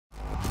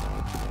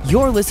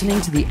You're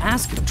listening to the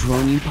Ask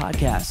DroneU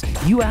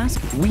podcast. You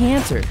ask, we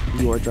answer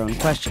your drone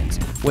questions.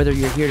 Whether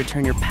you're here to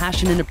turn your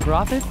passion into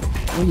profit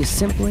or you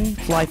simply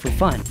fly for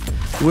fun.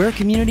 We're a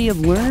community of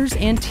learners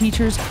and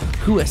teachers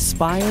who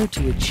aspire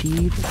to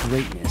achieve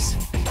greatness.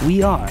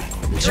 We are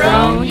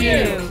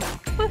DroneU.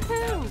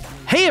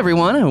 Hey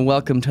everyone, and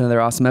welcome to another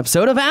awesome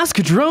episode of Ask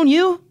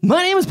DroneU.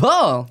 My name is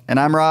Paul. And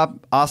I'm Rob.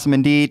 Awesome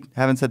indeed.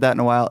 Haven't said that in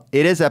a while.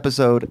 It is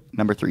episode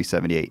number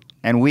 378.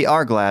 And we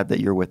are glad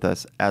that you're with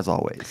us, as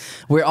always.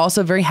 We're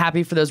also very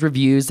happy for those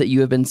reviews that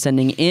you have been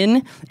sending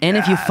in. And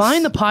if you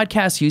find the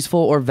podcast useful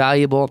or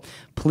valuable,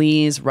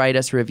 please write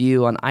us a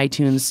review on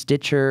iTunes,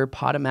 Stitcher,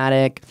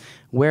 Podomatic,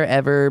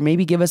 wherever.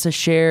 Maybe give us a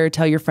share.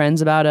 Tell your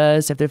friends about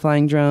us if they're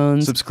flying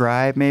drones.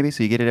 Subscribe, maybe,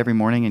 so you get it every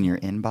morning in your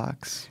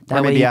inbox. That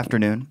or way maybe you-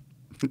 afternoon.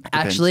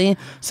 Actually,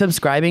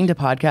 subscribing to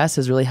podcasts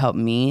has really helped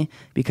me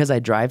because I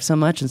drive so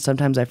much and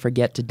sometimes I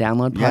forget to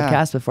download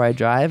podcasts before I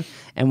drive.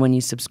 And when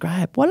you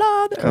subscribe,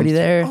 voila, they're already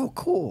there. Oh,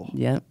 cool.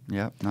 Yep.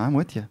 Yep. No, I'm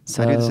with you.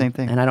 So, I do the same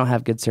thing. And I don't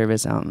have good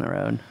service out on the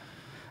road.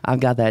 I've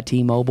got that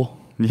T-Mobile.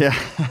 Yeah.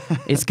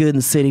 It's good in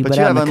the city, but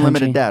you out have in the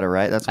unlimited country. data,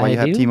 right? That's why you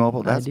have do.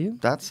 T-Mobile. I do.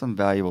 That's some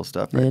valuable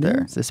stuff right It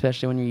there. is,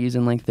 especially when you're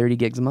using like 30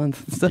 gigs a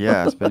month. So.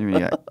 Yeah, especially when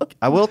you got,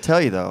 I will tell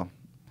you, though,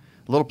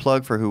 a little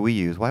plug for who we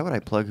use. Why would I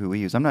plug who we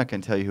use? I'm not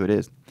going to tell you who it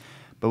is.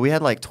 But we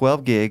had like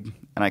 12 gig,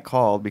 and I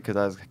called because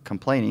I was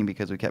complaining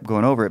because we kept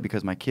going over it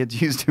because my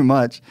kids use too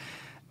much.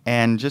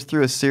 And just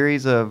through a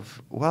series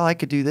of, well, I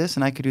could do this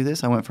and I could do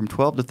this, I went from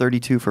 12 to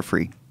 32 for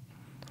free.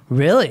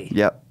 Really?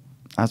 Yep.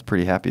 I was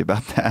pretty happy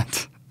about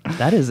that.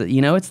 That is,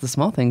 it's the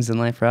small things in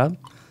life, Rob.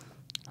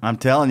 I'm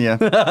telling you.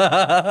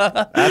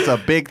 That's a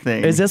big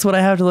thing. Is this what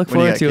I have to look When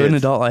you forward got to in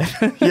kids. adult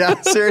life?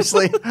 Yeah,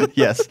 seriously.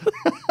 Yes.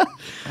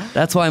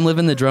 That's why I'm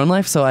living the drone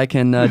life, so I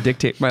can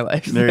dictate my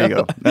life. There you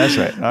go. That's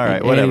right. All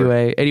right, whatever.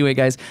 Anyway,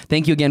 guys,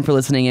 thank you again for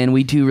listening in.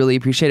 We do really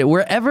appreciate it.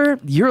 Wherever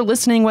you're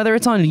listening, whether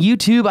it's on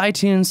YouTube,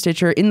 iTunes,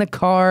 Stitcher, in the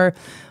car,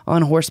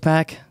 on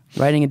horseback,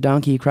 riding a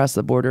donkey across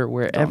the border,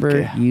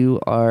 wherever you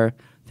are,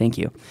 thank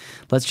you.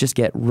 Let's just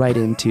get right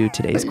into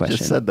today's question. You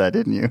just said that,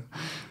 didn't you?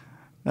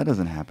 That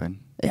doesn't happen.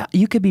 Yeah,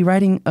 you could be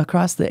riding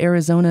across the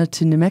Arizona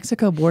to New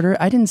Mexico border.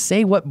 I didn't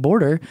say what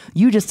border.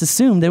 You just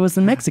assumed there was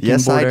the Mexican border.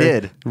 Yes, I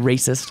did.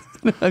 Racist.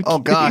 Oh,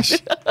 gosh.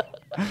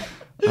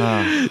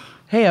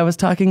 Hey, I was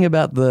talking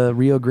about the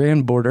Rio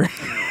Grande border.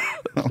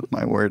 Oh,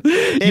 my word. You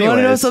want to know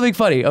Anyways. something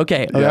funny?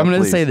 Okay, Yeah, I'm going to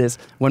please. say this.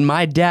 When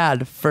my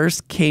dad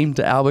first came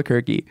to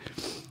Albuquerque,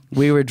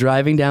 we were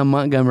driving down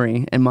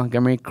Montgomery, and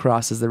Montgomery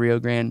crosses the Rio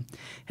Grande.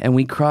 And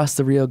we crossed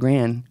the Rio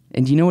Grande.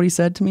 And do you know what he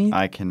said to me?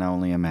 I can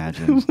only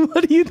imagine.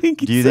 What do you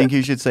think he Do you said? think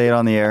you should say it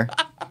on the air?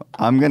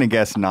 I'm going to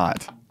guess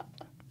not.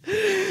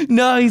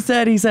 No, he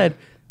said,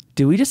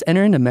 "Do we just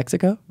enter into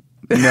Mexico?"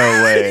 No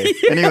way.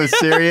 And he was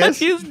serious?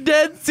 He's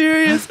dead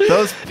serious.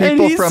 Those And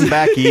people he from said-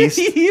 back east.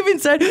 He even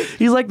said,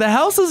 he's like, the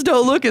houses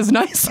don't look as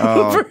nice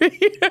over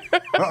here.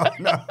 Oh,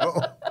 no.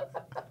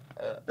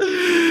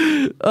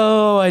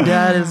 Oh, my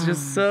dad is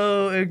just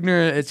so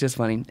ignorant. It's just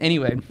funny.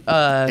 Anyway.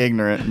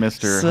 Ignorant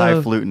Mr. So-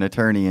 Highfalutin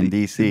attorney in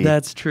D.C.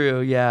 That's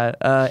true, yeah.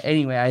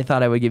 Anyway, I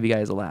thought I would give you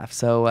guys a laugh.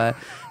 So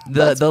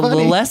the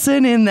funny.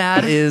 lesson in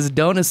that is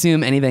don't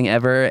assume anything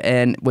ever.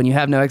 And when you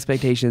have no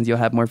expectations, you'll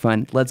have more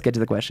fun. Let's get to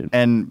the question.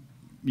 And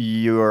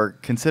you're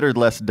considered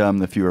less dumb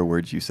the fewer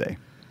words you say.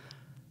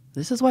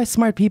 This is why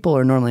smart people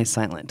are normally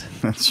silent.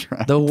 That's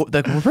right.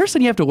 The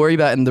person you have to worry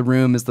about in the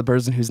room is the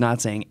person who's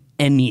not saying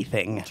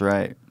anything. That's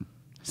right.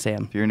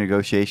 Sam, If you're in a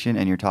negotiation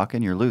and you're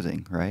talking, you're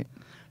losing, right?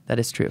 that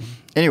is true.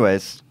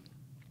 Anyways,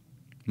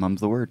 mum's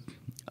the word.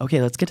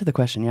 Okay, let's get to the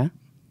question, yeah?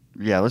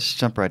 Yeah, let's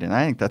jump right in.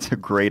 I think that's a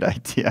great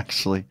idea,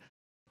 actually.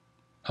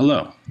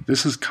 Hello,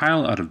 this is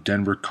Kyle out of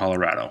Denver,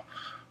 Colorado.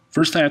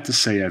 First, I have to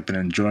say I've been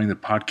enjoying the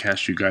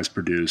podcasts you guys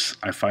produce.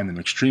 I find them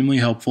extremely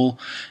helpful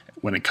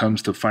when it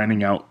comes to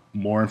finding out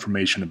more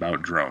information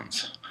about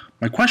drones.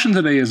 My question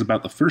today is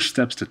about the first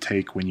steps to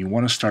take when you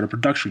want to start a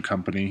production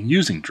company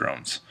using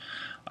drones.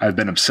 I've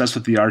been obsessed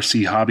with the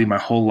RC hobby my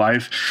whole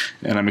life,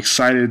 and I'm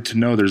excited to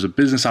know there's a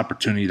business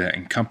opportunity that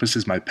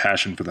encompasses my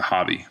passion for the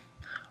hobby.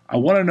 I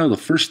want to know the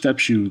first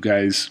steps you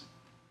guys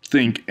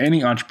think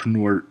any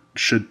entrepreneur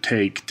should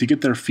take to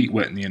get their feet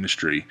wet in the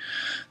industry.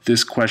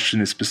 This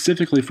question is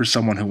specifically for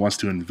someone who wants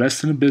to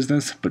invest in a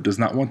business but does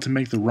not want to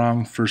make the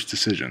wrong first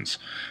decisions.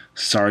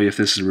 Sorry if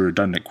this is a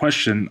redundant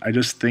question, I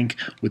just think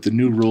with the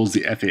new rules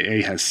the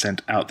FAA has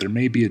sent out, there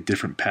may be a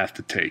different path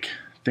to take.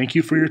 Thank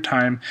you for your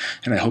time,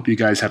 and I hope you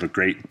guys have a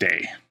great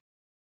day.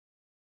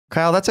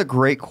 Kyle, that's a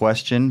great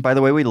question. By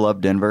the way, we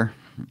love Denver.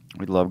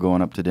 We love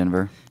going up to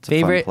Denver. It's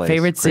a fun place.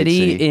 Favorite Great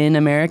city in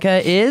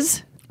America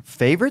is?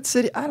 Favorite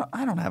city? I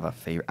don't have a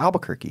favorite.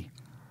 Albuquerque.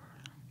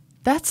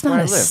 That's Where not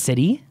I a live.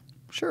 city.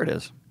 Sure it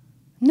is.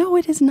 No,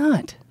 it is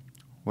not.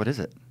 What is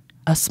it?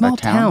 A small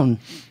town? town.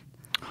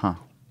 Huh.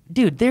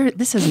 Dude,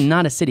 this is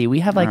not a city.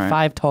 We have like All right.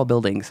 5 tall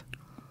buildings.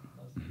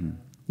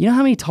 You know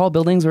how many tall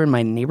buildings are in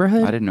my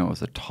neighborhood? I didn't know it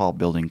was a tall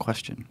building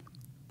question.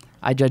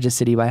 I judge a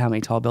city by how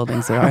many tall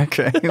buildings there are.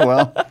 Okay,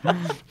 well,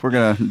 if we're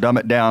going to dumb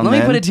it down Let me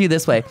then. put it to you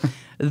this way.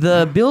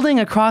 The building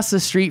across the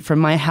street from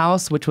my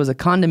house, which was a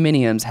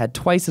condominiums, had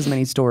twice as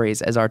many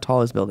stories as our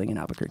tallest building in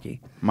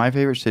Albuquerque. My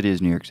favorite city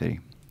is New York City.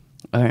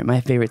 All right,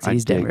 my favorite city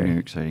is I dig Denver. New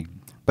York City.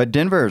 But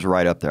Denver is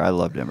right up there. I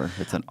love Denver.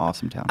 It's an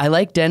awesome town. I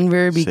like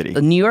Denver. City.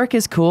 New York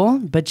is cool,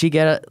 but you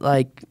get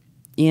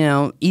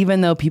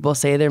even though people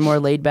say they're more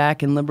laid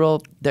back and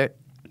liberal, they're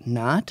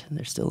not.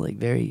 They're still like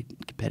very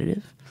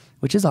competitive,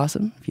 which is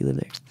awesome if you live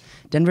there.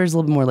 Denver is a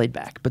little bit more laid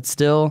back, but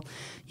still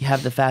you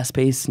have the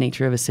fast-paced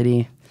nature of a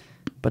city,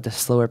 but the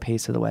slower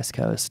pace of the West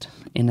Coast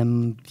in a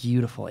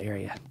beautiful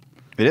area.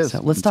 It is. So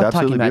let's It's stop talking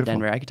absolutely about beautiful.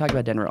 Denver. I could talk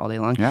about Denver all day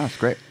long. Yeah, it's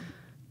great.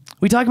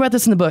 We talk about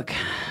this in the book.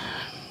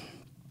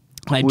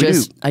 I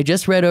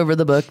just read over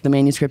the book, the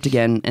manuscript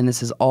again, and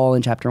this is all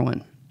in chapter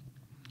 1.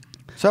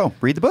 So,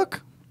 read the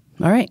book.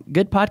 All right,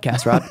 good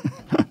podcast, Rob.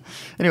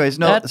 Anyways,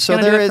 no, That's so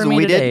gonna do there it is, for me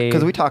we today. did,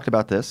 because we talked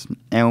about this,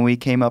 and we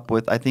came up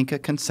with, I think, a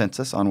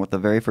consensus on what the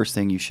very first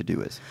thing you should do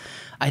is.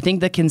 I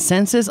think the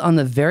consensus on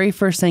the very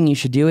first thing you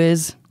should do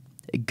is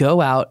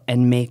go out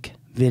and make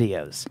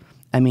videos.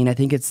 I mean, I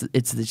think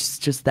it's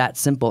just that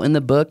simple. In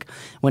the book,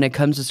 when it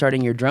comes to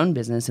starting your drone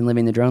business and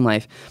living the drone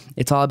life,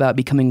 it's all about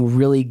becoming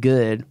really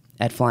good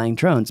at flying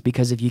drones,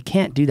 because if you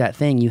can't do that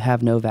thing, you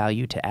have no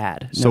value to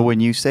add. So when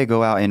you say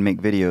go out and make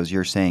videos,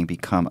 you're saying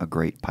become a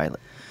great pilot.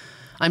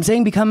 I'm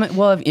saying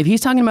if he's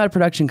talking about a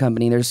production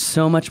company, there's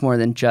so much more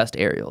than just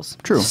aerials.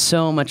 True.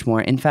 So much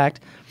more. In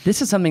fact,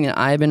 this is something that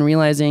I've been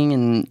realizing,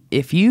 and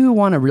if you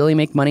want to really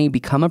make money,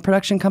 become a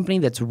production company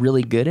that's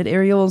really good at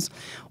aerials.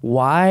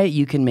 Why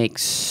you can make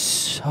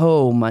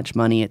so much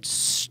money, it's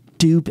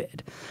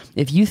stupid.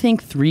 If you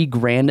think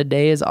 $3,000 a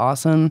day is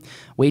awesome,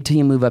 wait till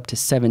you move up to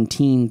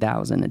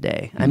 $17,000 a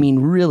day. I mean,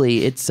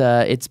 really, it's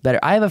better.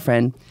 I have a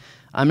friend.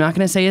 I'm not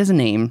going to say his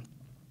name.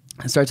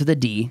 It starts with a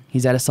D.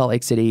 He's out of Salt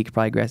Lake City. You could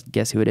probably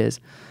guess who it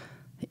is.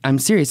 I'm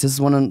serious. This is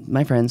one of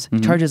my friends. He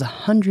charges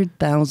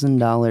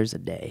 $100,000 a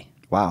day.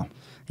 Wow.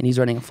 And he's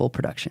running a full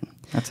production.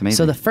 That's amazing.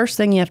 So the first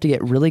thing you have to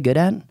get really good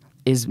at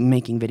is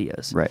making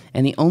videos. Right.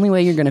 And the only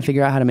way you're going to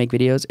figure out how to make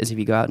videos is if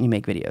you go out and you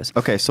make videos.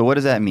 Okay, so what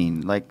does that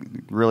mean? Like,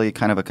 really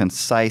kind of a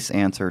concise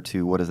answer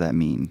to what does that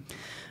mean?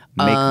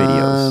 Make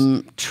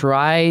videos.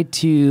 Try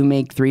to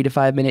make 3 to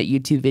 5 minute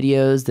YouTube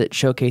videos that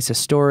showcase a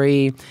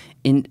story,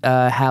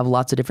 have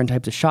lots of different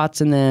types of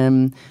shots in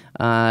them,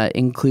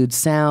 include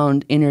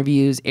sound,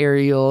 interviews,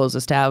 aerials,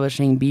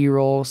 establishing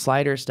B-roll,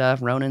 slider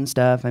stuff, Ronin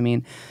stuff. I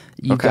mean,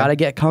 you've got to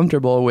get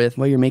comfortable with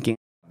what you're making.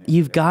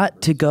 You've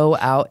got to go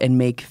out and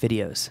make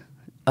videos.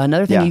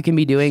 Another thing you can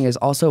be doing is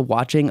also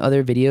watching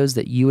other videos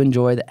that you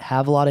enjoy that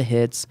have a lot of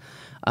hits,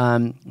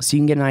 so you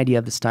can get an idea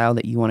of the style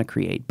that you want to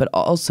create, but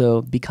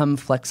also become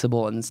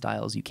flexible in the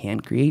styles you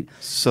can create.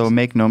 So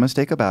make no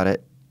mistake about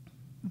it,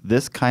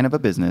 this kind of a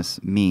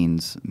business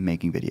means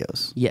making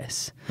videos.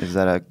 Yes. Is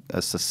that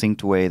a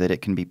succinct way that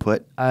it can be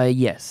put?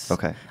 Yes.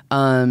 Okay.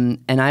 And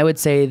I would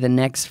say the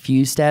next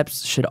few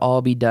steps should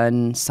all be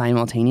done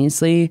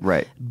simultaneously,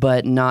 Right.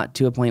 but not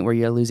to a point where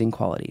you're losing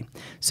quality.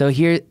 So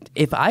here,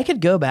 if I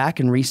could go back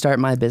and restart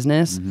my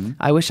business,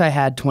 I wish I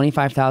had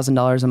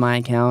 $25,000 in my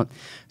account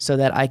so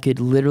that I could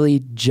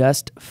literally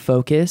just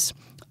focus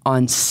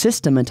on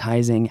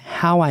systematizing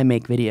how I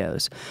make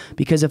videos.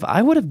 Because if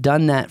I would have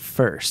done that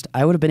first,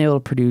 I would have been able to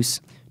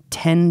produce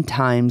 10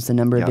 times the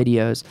number of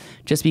videos,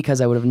 just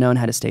because I would have known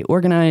how to stay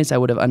organized. I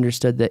would have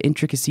understood the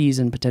intricacies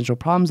and potential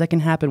problems that can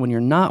happen when you're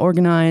not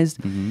organized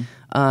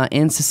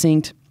and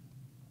succinct.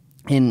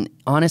 And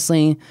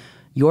honestly,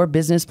 your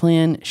business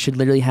plan should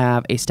literally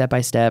have a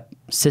step-by-step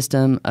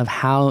system of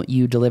how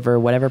you deliver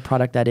whatever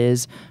product that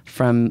is,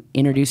 from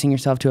introducing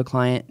yourself to a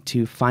client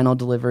to final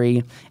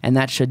delivery. And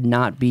that should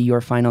not be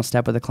your final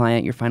step with a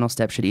client. Your final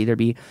step should either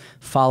be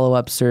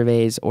follow-up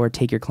surveys or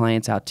take your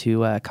clients out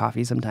to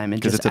coffee sometime.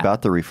 Because it's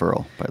about the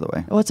referral, by the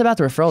way. Well, it's about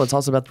the referral. It's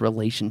also about the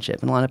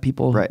relationship. And a lot of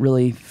people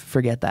really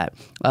forget that.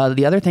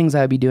 The other things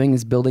I would be doing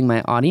is building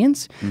my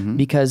audience,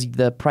 because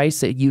the price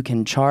that you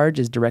can charge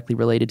is directly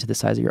related to the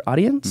size of your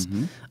audience.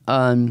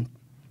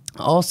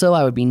 Also,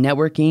 I would be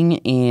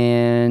networking,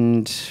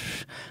 and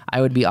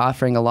I would be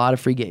offering a lot of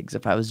free gigs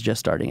if I was just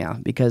starting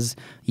out, because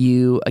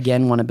you,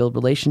 again, want to build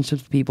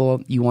relationships with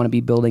people. You want to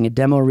be building a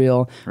demo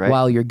reel.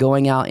 While you're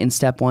going out in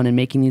step one and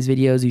making these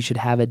videos, you should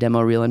have a demo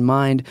reel in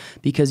mind,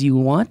 because you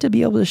want to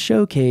be able to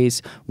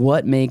showcase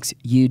what makes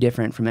you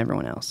different from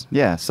everyone else.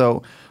 Yeah,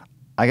 so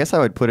I guess I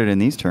would put it in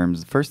these terms.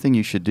 The first thing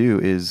you should do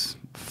is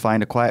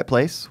find a quiet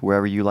place,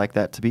 wherever you like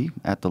that to be,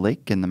 at the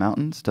lake, in the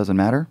mountains, doesn't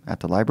matter, at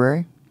the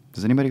library.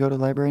 Does anybody go to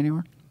the librebary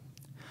anymore?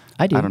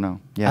 I do. I don't know.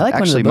 Yeah, I like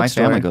actually, my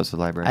bookstore. family goes to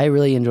the library. I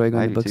really enjoy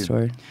going to the do too.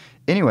 bookstore.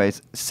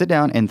 Anyways, sit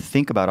down and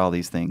think about all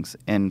these things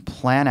and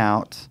plan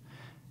out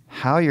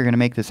how you're going to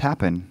make this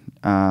happen,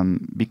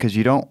 because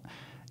you don't.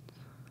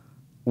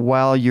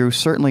 While you're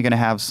certainly going to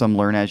have some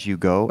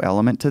learn-as-you-go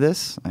element to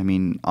this, I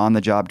mean,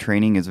 on-the-job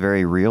training is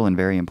very real and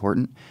very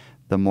important.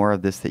 The more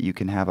of this that you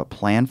can have a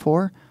plan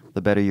for,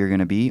 the better you're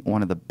going to be.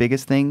 One of the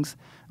biggest things,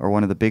 or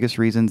one of the biggest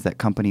reasons that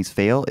companies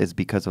fail, is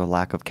because of a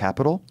lack of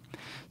capital.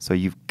 So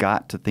you've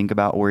got to think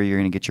about where you're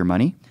going to get your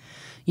money.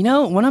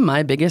 One of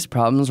my biggest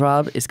problems,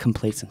 Rob, is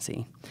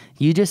complacency.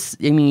 You just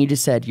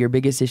said your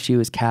biggest issue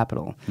is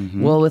capital.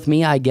 Mm-hmm. Well, with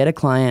me, I get a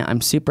client,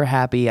 I'm super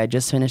happy, I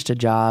just finished a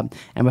job,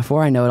 and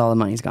before I know it, all the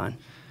money's gone.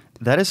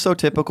 That is so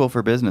typical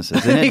for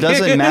businesses. And it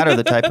doesn't matter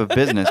the type of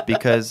business,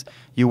 because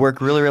you work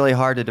really, really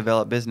hard to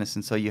develop business.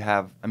 And so you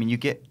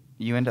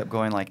end up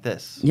going like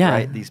this,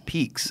 right? These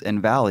peaks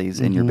and valleys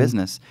in your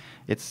business.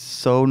 It's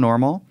so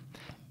normal.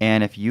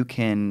 And if you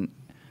can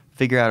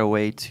figure out a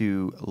way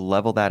to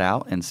level that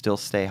out and still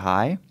stay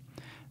high,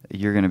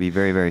 you're going to be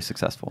very, very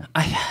successful.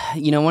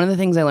 One of the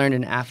things I learned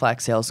in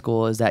Aflac Sales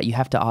School is that you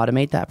have to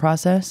automate that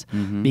process,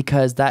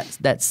 because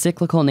that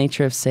cyclical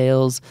nature of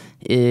sales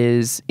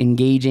is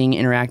engaging,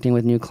 interacting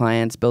with new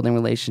clients, building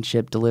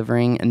relationship,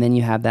 delivering, and then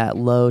you have that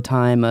low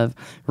time of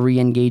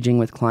re-engaging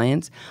with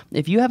clients.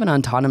 If you have an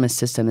autonomous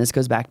system, this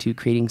goes back to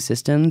creating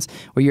systems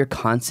where you're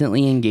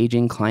constantly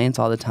engaging clients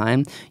all the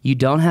time, you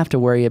don't have to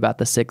worry about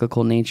the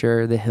cyclical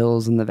nature, the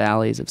hills and the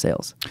valleys of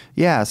sales.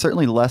 Yeah,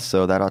 certainly less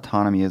so. That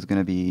autonomy is going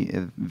to be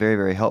very,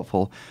 very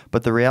helpful.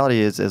 But the reality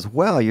is as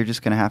well, you're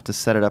just going to have to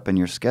set it up in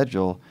your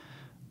schedule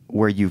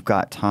where you've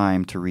got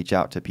time to reach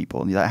out to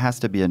people. That has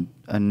to be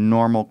a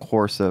normal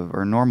course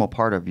or normal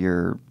part of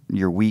your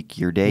week,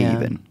 your day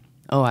even.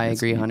 Oh, I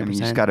agree 100%. You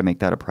just got to make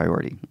that a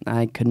priority.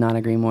 I could not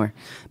agree more.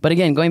 But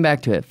again, going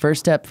back to it, first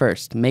step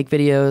first, make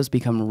videos,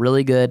 become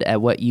really good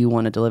at what you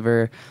want to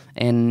deliver.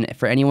 And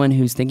for anyone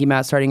who's thinking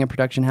about starting a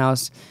production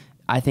house,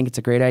 I think it's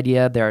a great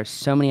idea. There are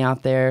so many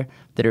out there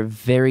that are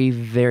very,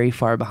 very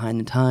far behind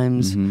the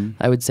times.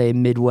 I would say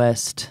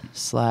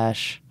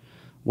Midwest/West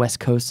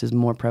Coast is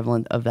more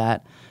prevalent of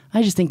that.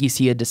 I just think you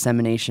see a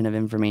dissemination of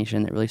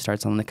information that really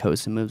starts on the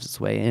coast and moves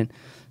its way in.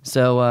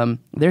 So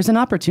there's an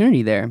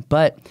opportunity there.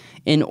 But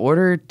in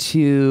order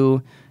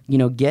to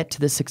get to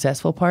the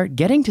successful part,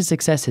 getting to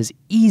success is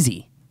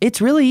easy. It's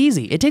really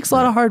easy. It takes a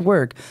lot of hard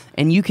work,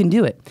 and you can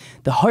do it.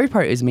 The hard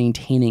part is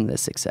maintaining the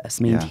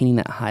success, maintaining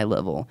that high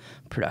level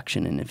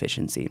production and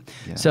efficiency.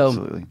 Yeah, so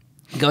absolutely.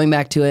 Going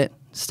back to it,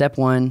 step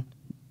one,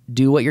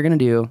 do what you're going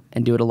to do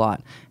and do it a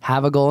lot.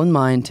 Have a goal in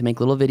mind to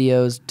make little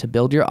videos, to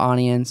build your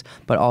audience,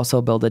 but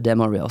also build a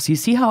demo reel. So you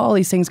see how all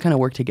these things kind of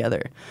work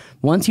together.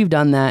 Once you've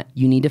done that,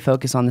 you need to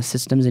focus on the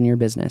systems in your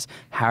business.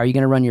 How are you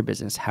going to run your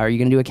business? How are you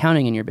going to do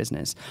accounting in your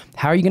business?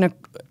 How are you going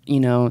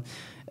to,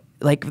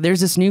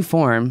 there's this new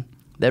form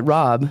that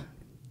Rob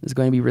is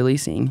going to be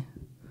releasing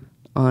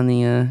on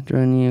the DroneU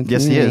community.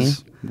 Yes, he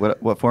is.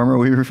 What form are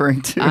we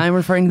referring to? I'm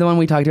referring to the one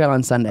we talked about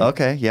on Sunday.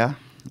 Okay, yeah.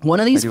 One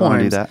of these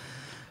forms. Do that.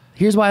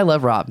 Here's why I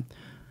love Rob.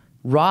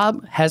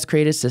 Rob has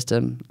created a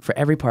system for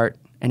every part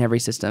and every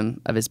system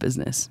of his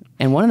business.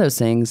 And one of those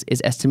things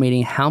is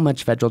estimating how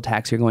much federal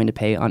tax you're going to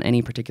pay on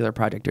any particular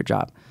project or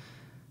job.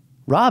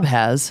 Rob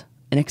has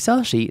an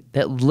Excel sheet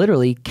that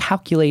literally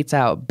calculates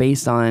out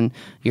based on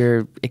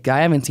I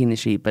haven't seen the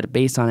sheet, but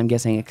based on, I'm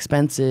guessing,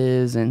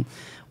 expenses and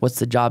what's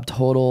the job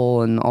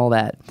total and all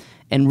that,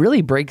 and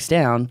really breaks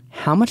down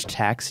how much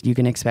tax you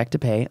can expect to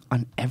pay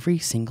on every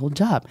single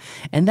job.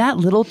 And that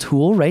little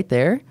tool right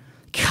there,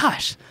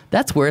 gosh,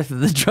 that's worth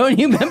the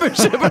DroneU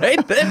membership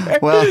right there.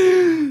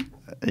 Well,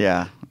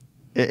 yeah.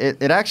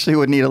 It actually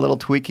would need a little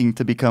tweaking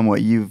to become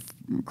what you've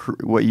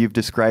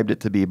described it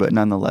to be, but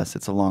nonetheless,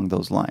 it's along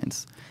those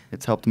lines.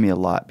 It's helped me a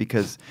lot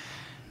because,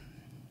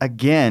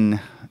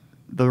 again,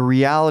 the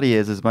reality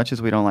is, as much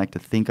as we don't like to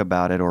think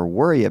about it or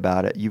worry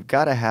about it, you've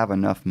got to have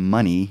enough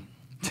money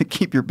to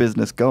keep your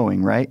business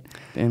going, right?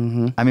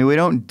 Mm-hmm. I mean, we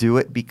don't do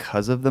it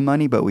because of the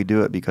money, but we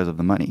do it because of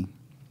the money,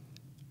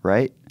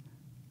 right?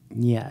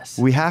 Yes.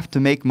 We have to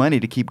make money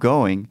to keep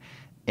going,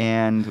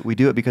 and we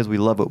do it because we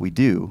love what we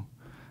do.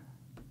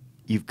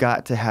 You've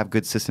got to have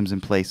good systems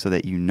in place so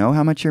that you know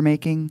how much you're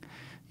making,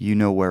 you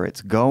know where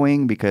it's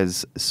going,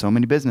 because so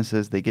many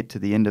businesses, they get to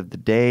the end of the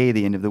day,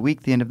 the end of the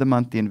week, the end of the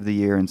month, the end of the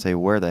year, and say,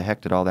 where the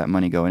heck did all that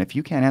money go? And if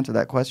you can't answer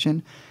that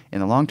question, in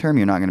the long term,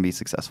 you're not going to be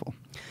successful.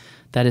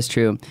 That is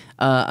true.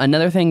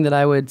 Another thing that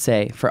I would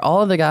say, for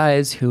all of the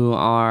guys who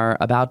are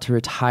about to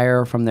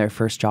retire from their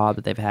first job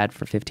that they've had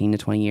for 15 to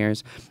 20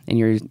 years, and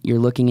you're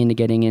looking into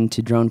getting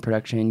into drone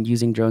production,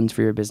 using drones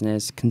for your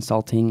business,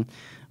 consulting,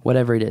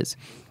 whatever it is,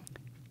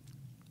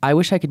 I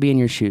wish I could be in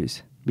your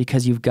shoes,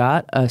 because you've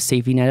got a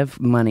safety net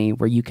of money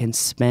where you can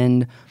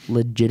spend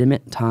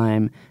legitimate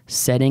time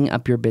setting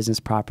up your business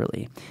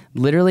properly.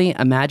 Literally,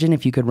 imagine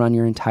if you could run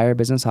your entire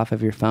business off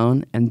of your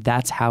phone, and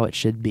that's how it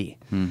should be.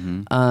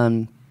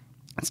 Mm-hmm.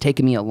 It's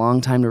taken me a long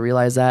time to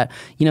realize that,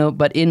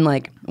 but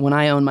when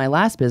I owned my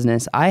last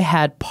business, I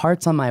had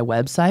parts on my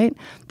website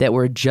that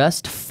were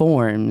just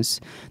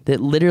forms that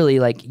literally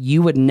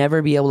you would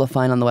never be able to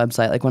find on the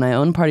website. Like when I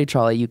owned Party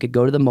Trolley, you could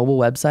go to the mobile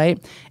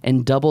website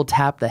and double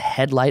tap the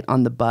headlight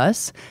on the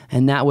bus,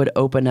 and that would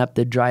open up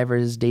the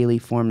driver's daily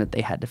form that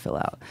they had to fill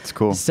out. It's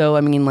cool. So,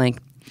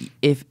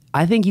 if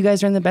I think you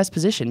guys are in the best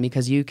position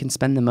because you can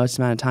spend the most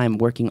amount of time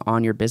working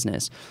on your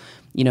business.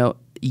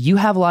 You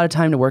have a lot of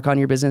time to work on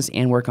your business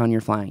and work on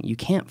your flying. You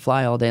can't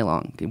fly all day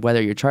long.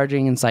 Whether you're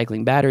charging and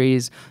cycling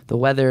batteries, the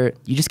weather,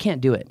 you just can't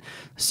do it.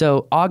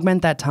 So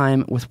augment that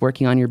time with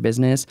working on your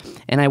business.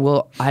 And I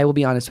will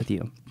be honest with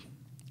you.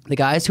 The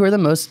guys who are the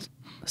most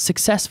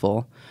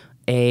successful,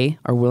 A,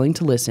 are willing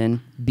to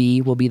listen,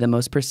 B, will be the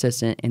most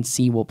persistent, and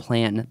C, will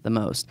plan the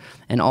most.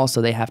 And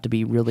also, they have to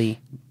be really,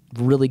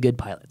 really good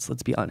pilots.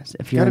 Let's be honest.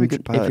 If you're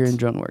in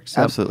drone work,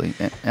 so. Absolutely.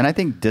 And I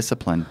think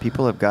discipline.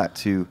 People have got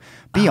to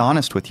be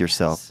honest with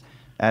yourself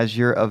as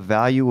you're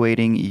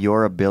evaluating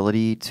your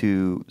ability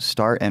to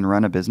start and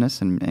run a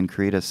business and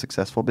create a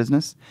successful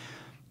business.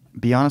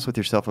 Be honest with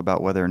yourself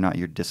about whether or not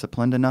you're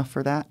disciplined enough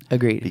for that.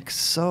 Agreed. Because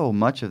so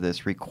much of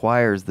this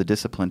requires the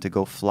discipline to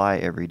go fly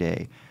every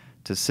day,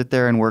 to sit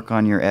there and work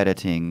on your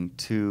editing,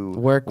 to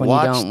work when you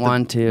don't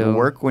want to,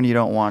 work when you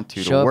don't want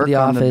to, show work up at the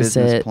on the office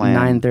business at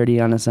plan,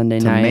 9:30 on a Sunday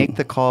night, to make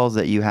the calls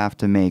that you have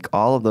to make.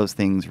 All of those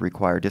things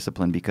require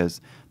discipline,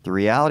 because the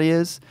reality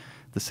is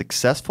the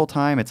successful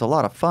time, it's a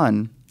lot of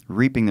fun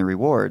reaping the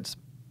rewards,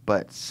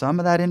 but some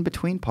of that in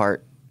between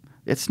part,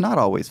 it's not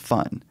always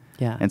fun.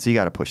 Yeah. And so you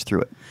got to push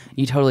through it.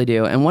 You totally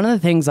do. And one of the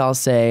things I'll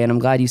say, and I'm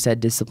glad you said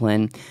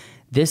discipline,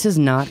 this is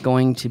not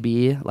going to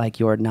be like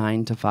your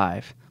 9 to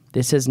 5.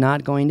 This is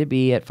not going to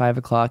be at 5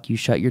 o'clock, you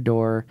shut your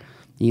door,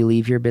 you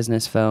leave your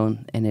business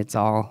phone, and it's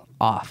all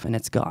off and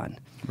it's gone.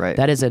 Right.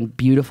 That is a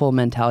beautiful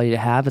mentality to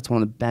have. It's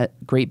one of the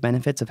great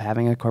benefits of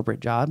having a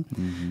corporate job.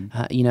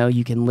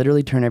 You can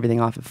literally turn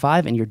everything off at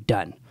 5 and you're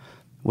done.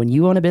 When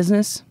you own a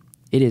business,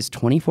 it is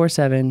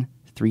 24/7,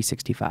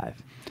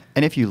 365.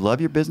 And if you love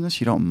your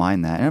business, you don't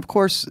mind that. And of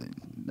course,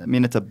 I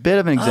mean, it's a bit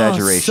of an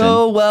exaggeration.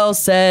 So well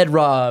said,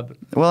 Rob.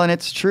 Well, and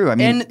it's true. I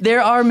mean, and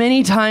there are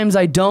many times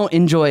I don't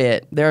enjoy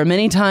it. There are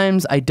many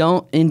times I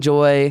don't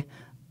enjoy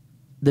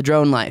the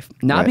drone life.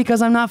 Not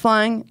because I'm not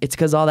flying. It's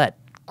because all that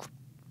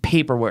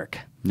paperwork.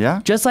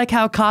 Yeah. Just like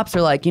how cops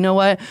are like, you know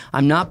what?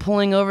 I'm not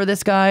pulling over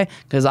this guy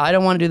because I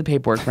don't want to do the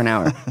paperwork for an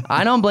hour.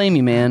 I don't blame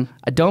you, man.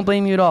 I don't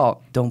blame you at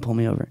all. Don't pull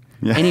me over.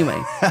 Yeah.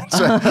 Anyway. That's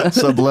a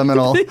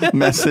subliminal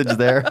message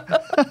there.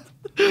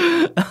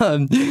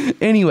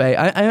 Anyway,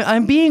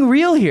 I'm being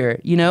real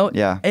here, you know?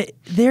 Yeah.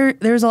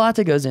 There's a lot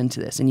that goes into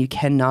this, and you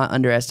cannot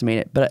underestimate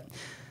it. But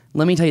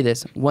let me tell you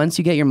this. Once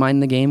you get your mind in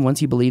the game,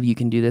 once you believe you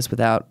can do this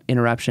without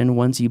interruption,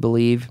 once you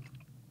believe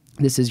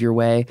this is your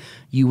way,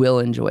 you will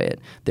enjoy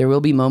it. There will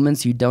be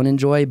moments you don't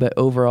enjoy, but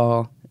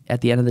overall,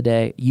 at the end of the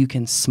day, you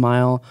can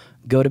smile,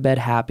 go to bed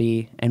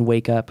happy, and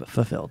wake up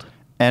fulfilled.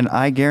 And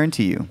I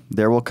guarantee you,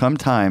 there will come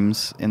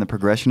times in the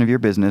progression of your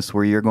business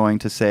where you're going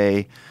to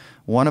say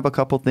one of a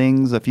couple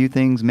things, a few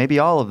things, maybe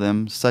all of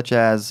them, such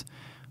as,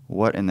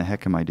 what in the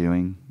heck am I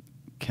doing?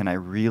 Can I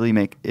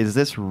really is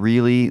this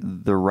really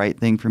the right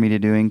thing for me to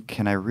doing?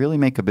 Can I really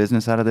make a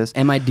business out of this?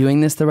 Am I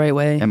doing this the right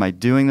way? Am I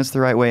doing this the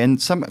right way?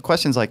 And some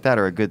questions like that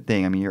are a good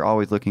thing. I mean, you're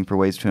always looking for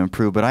ways to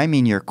improve, but I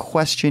mean, you're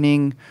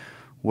questioning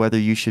whether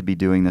you should be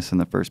doing this in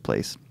the first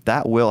place.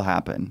 That will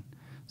happen.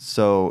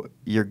 So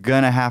you're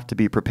going to have to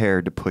be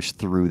prepared to push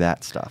through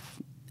that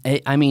stuff.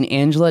 I mean,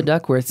 Angela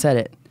Duckworth said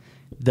it.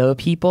 The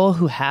people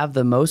who have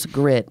the most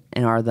grit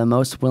and are the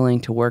most willing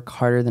to work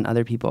harder than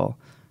other people,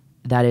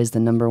 that is the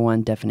number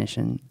one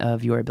definition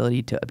of your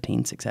ability to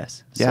obtain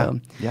success. Yeah,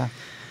 yeah.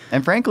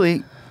 And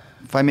frankly,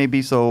 if I may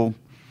be so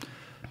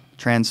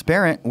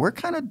transparent, we're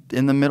kind of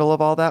in the middle of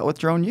all that with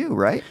DroneU,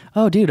 right?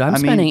 Oh, dude, I'm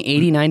spending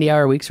 80,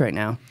 90-hour weeks right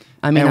now.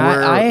 I mean,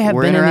 I have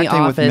been in the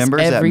office with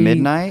members every at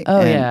midnight.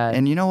 Oh,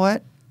 And you know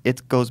what?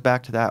 It goes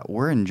back to that.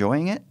 We're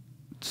enjoying it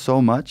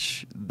so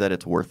much that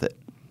it's worth it.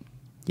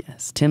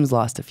 Yes, Tim's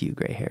lost a few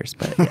gray hairs,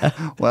 but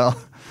yeah.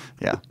 Well,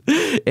 yeah.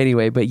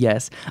 Anyway, but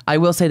yes, I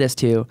will say this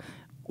too.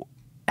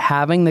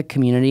 Having the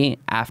community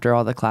after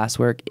all the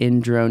classwork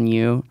in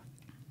DroneU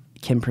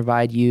can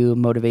provide you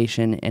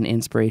motivation and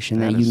inspiration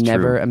that you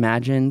never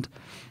imagined.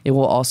 It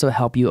will also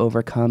help you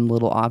overcome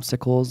little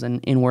obstacles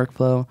in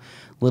workflow,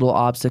 little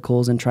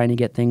obstacles in trying to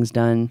get things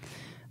done.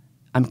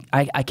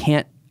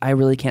 I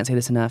really can't say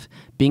this enough.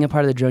 Being a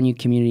part of the DroneU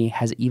community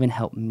has even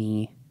helped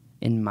me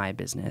in my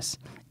business,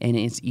 and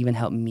it's even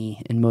helped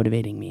me in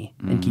motivating me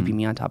and keeping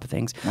me on top of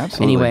things.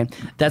 Absolutely. Anyway,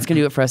 that's going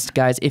to do it for us,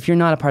 guys. If you're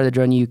not a part of the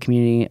DroneU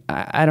community,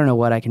 I don't know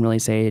what I can really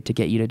say to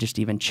get you to just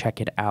even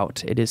check it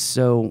out. It is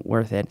so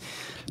worth it.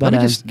 But,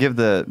 let me just give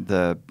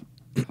the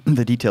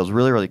details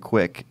really, really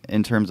quick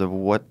in terms of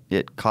what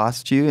it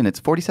costs you, and it's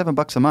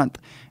 $47 a month,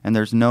 and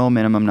there's no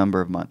minimum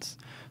number of months.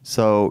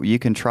 So you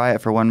can try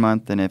it for 1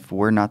 month, and if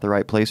we're not the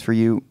right place for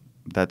you,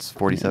 that's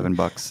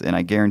 $47, and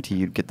I guarantee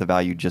you'd get the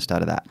value just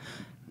out of that.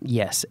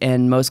 Yes,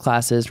 and most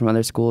classes from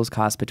other schools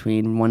cost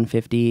between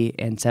 $150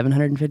 and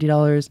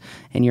 $750,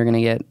 and you're going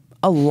to get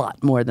a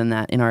lot more than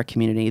that in our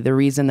community. The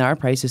reason that our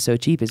price is so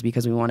cheap is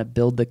because we want to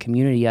build the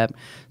community up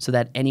so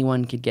that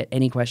anyone could get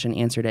any question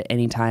answered at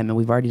any time, and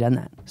we've already done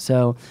that.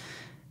 So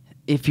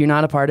if you're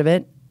not a part of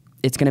it,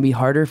 it's going to be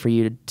harder for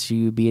you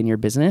to be in your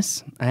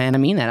business, and I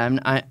mean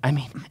that. I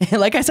mean,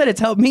 like I said,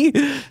 it's helped me.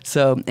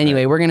 So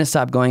anyway, we're going to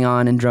stop going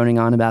on and droning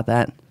on about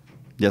that.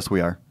 Yes,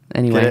 we are.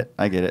 Anyway. Get it?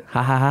 I get it.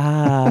 Ha ha ha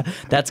ha.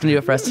 That's going to do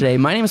it for us today.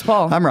 My name is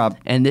Paul. I'm Rob.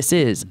 And this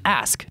is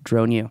Ask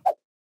DroneU.